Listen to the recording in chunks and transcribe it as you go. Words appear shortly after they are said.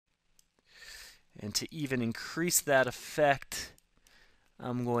And to even increase that effect,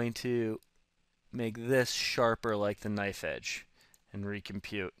 I'm going to make this sharper like the knife edge and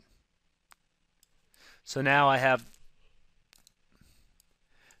recompute. So now I have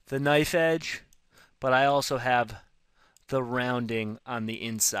the knife edge, but I also have the rounding on the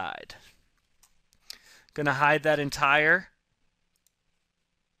inside. Going to hide that entire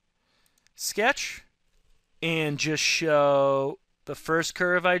sketch and just show the first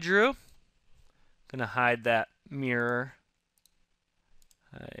curve I drew. Going to hide that mirror.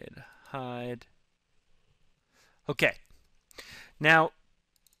 Hide. Okay. Now,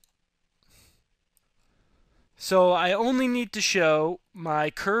 so I only need to show my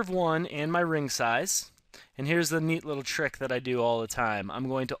curve 1 and my ring size. And here's the neat little trick that I do all the time. I'm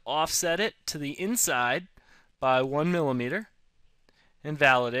going to offset it to the inside by 1 millimeter and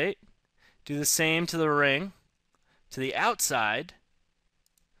validate. Do the same to the ring, to the outside,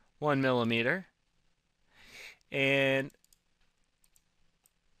 1 millimeter. And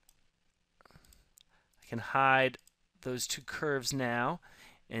I can hide those two curves now.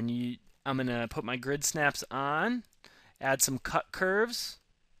 And I'm going to put my grid snaps on, add some cut curves.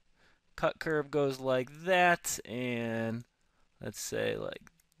 Cut curve goes like that, and let's say like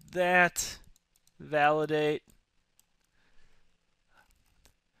that. Validate.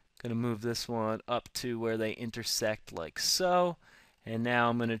 Going to move this one up to where they intersect like so. And now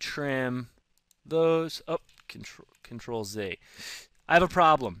I'm going to trim those. Oh, control Z. I have a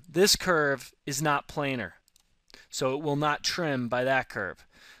problem. This curve is not planar, so it will not trim by that curve.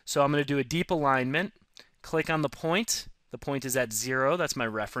 So I'm going to do a deep alignment. Click on the point. The point is at 0. That's my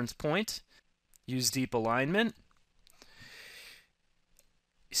reference point. Use deep alignment.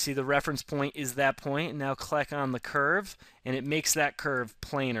 You see the reference point is that point. Now click on the curve, and it makes that curve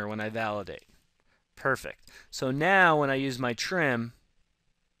planar when I validate. Perfect. So now when I use my trim,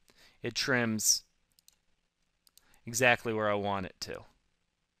 it trims exactly where I want it to.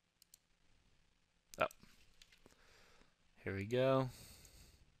 Oh. Here we go.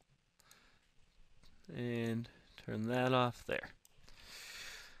 And turn that off there.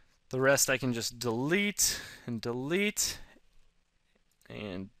 The rest I can just delete and delete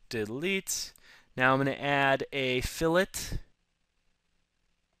and delete. Now I'm going to add a fillet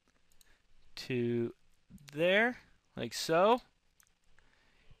to there, like so.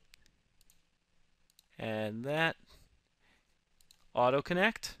 Add that. Auto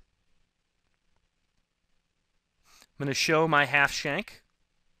connect. I'm going to show my half shank.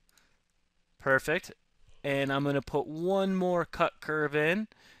 Perfect. And I'm going to put one more cut curve in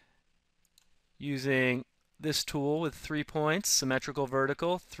using this tool with 3 points, symmetrical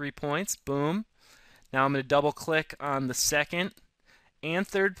vertical, 3 points, boom. Now I'm going to double click on the second and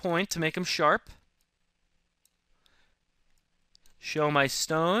third point to make them sharp. Show my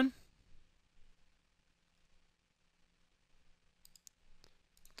stone.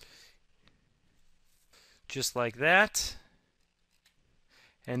 Just like that.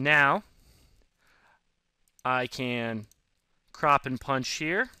 And now I can crop and punch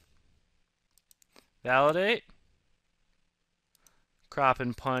here. Validate. Crop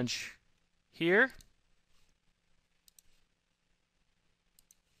and punch here.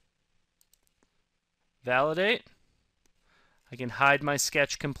 Validate. I can hide my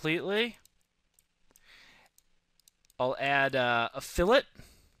sketch completely. I'll add a fillet.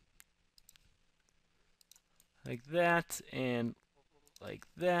 Like that and like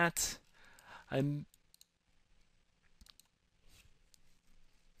that.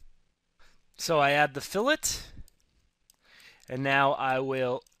 So I add the fillet, and now I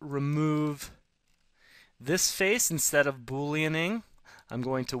will remove this face instead of booleaning. I'm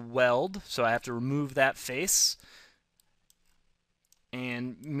going to weld, so I have to remove that face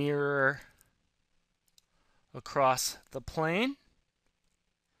and mirror across the plane.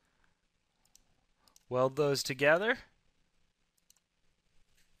 Weld those together.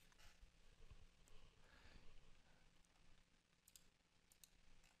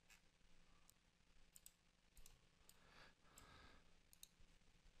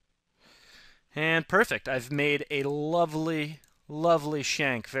 And perfect. I've made a lovely, lovely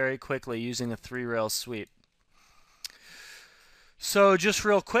shank very quickly using a 3-rail sweep. So just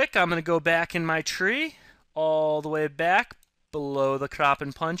real quick, I'm going to go back in my tree, all the way back, below the crop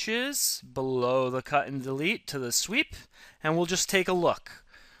and punches, below the cut and delete to the sweep, and we'll just take a look.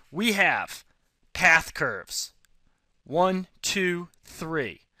 We have path curves. 1, 2,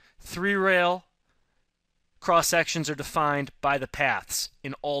 3. 3-rail cross sections are defined by the paths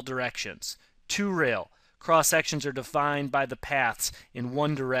in all directions. 2-rail cross sections are defined by the paths in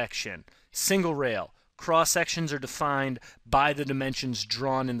one direction. Single rail cross sections are defined by the dimensions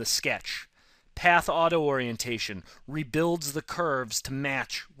drawn in the sketch. Path auto orientation rebuilds the curves to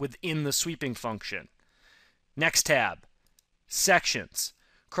match within the sweeping function. Next tab, sections.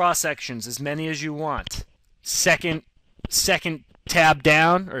 Cross sections, as many as you want. Second tab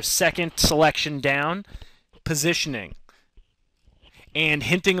down, or second selection down, positioning. And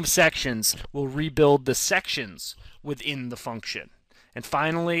hinting of sections will rebuild the sections within the function. And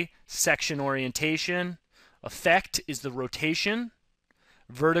finally, section orientation. Effect is the rotation.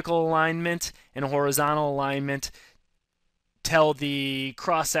 Vertical alignment and horizontal alignment tell the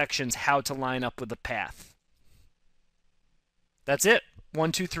cross sections how to line up with the path. That's it.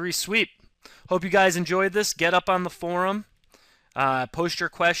 1, 2, 3 sweep. Hope you guys enjoyed this. Get up on the forum. Post your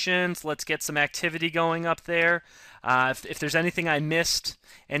questions. Let's get some activity going up there. If there's anything I missed,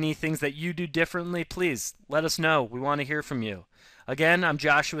 any things that you do differently, please let us know. We want to hear from you. Again, I'm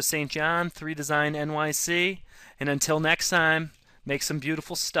Joshua St. John, 3Design NYC. And until next time, make some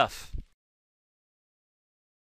beautiful stuff.